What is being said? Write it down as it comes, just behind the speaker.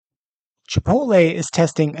Chipotle is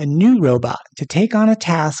testing a new robot to take on a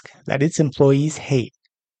task that its employees hate.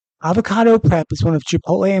 Avocado prep is one of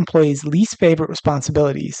Chipotle employees' least favorite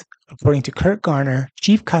responsibilities, according to Kurt Garner,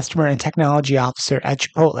 Chief Customer and Technology Officer at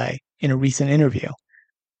Chipotle, in a recent interview.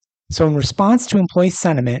 So in response to employee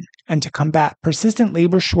sentiment and to combat persistent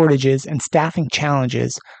labor shortages and staffing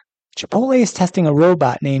challenges, Chipotle is testing a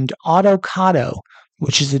robot named Avocado,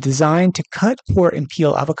 which is designed to cut, core, and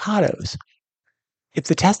peel avocados. If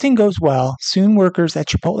the testing goes well, soon workers at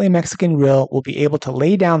Chipotle Mexican Grill will be able to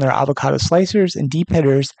lay down their avocado slicers and deep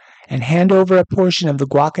hitters and hand over a portion of the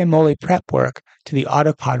guacamole prep work to the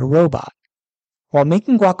avocado robot. While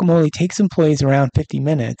making guacamole takes employees around 50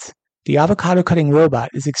 minutes, the avocado cutting robot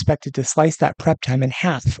is expected to slice that prep time in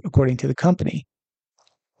half, according to the company.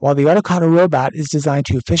 While the avocado robot is designed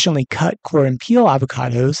to efficiently cut, core, and peel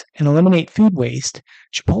avocados and eliminate food waste,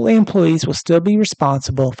 Chipotle employees will still be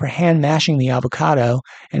responsible for hand mashing the avocado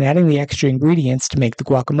and adding the extra ingredients to make the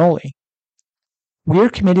guacamole. We are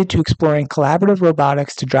committed to exploring collaborative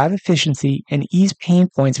robotics to drive efficiency and ease pain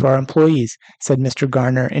points for our employees, said Mr.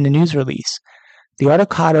 Garner in a news release. The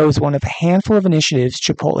avocado is one of a handful of initiatives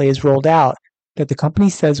Chipotle has rolled out that the company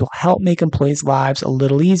says will help make employees' lives a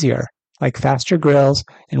little easier, like faster grills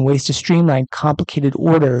and ways to streamline complicated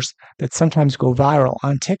orders that sometimes go viral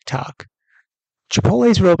on TikTok.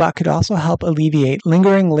 Chipotle's robot could also help alleviate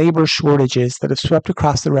lingering labor shortages that have swept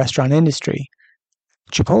across the restaurant industry.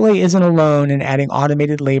 Chipotle isn't alone in adding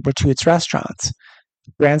automated labor to its restaurants.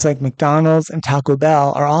 Brands like McDonald's and Taco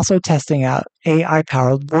Bell are also testing out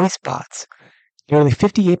AI-powered voice bots. Nearly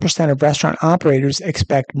 58% of restaurant operators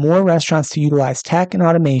expect more restaurants to utilize tech and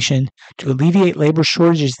automation to alleviate labor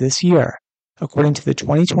shortages this year, according to the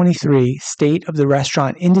 2023 State of the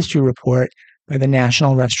Restaurant Industry Report by the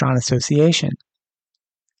National Restaurant Association.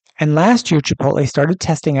 And last year, Chipotle started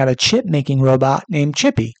testing out a chip-making robot named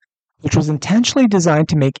Chippy, which was intentionally designed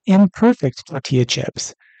to make imperfect tortilla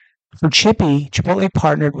chips. For Chippy, Chipotle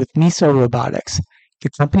partnered with Miso Robotics, the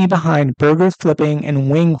company behind burger flipping and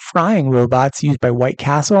wing frying robots used by White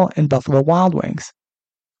Castle and Buffalo Wild Wings.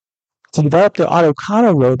 To develop the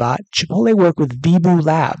Avocado robot, Chipotle worked with Vibu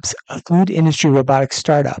Labs, a food industry robotics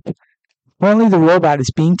startup. Currently, the robot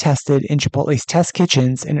is being tested in Chipotle's test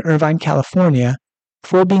kitchens in Irvine, California,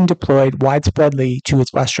 before being deployed widespreadly to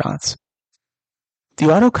its restaurants.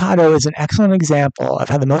 The Avocado is an excellent example of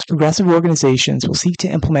how the most progressive organizations will seek to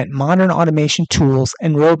implement modern automation tools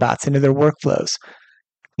and robots into their workflows.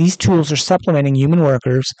 These tools are supplementing human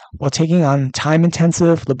workers while taking on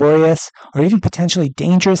time-intensive, laborious, or even potentially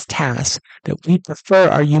dangerous tasks that we prefer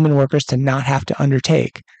our human workers to not have to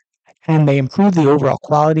undertake, and they improve the overall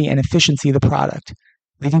quality and efficiency of the product,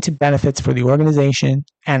 leading to benefits for the organization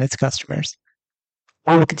and its customers.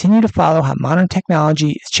 We will continue to follow how modern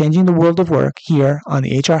technology is changing the world of work here on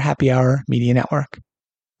the HR Happy Hour Media Network.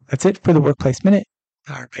 That's it for the Workplace Minute,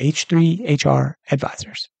 powered by H3 HR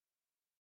Advisors.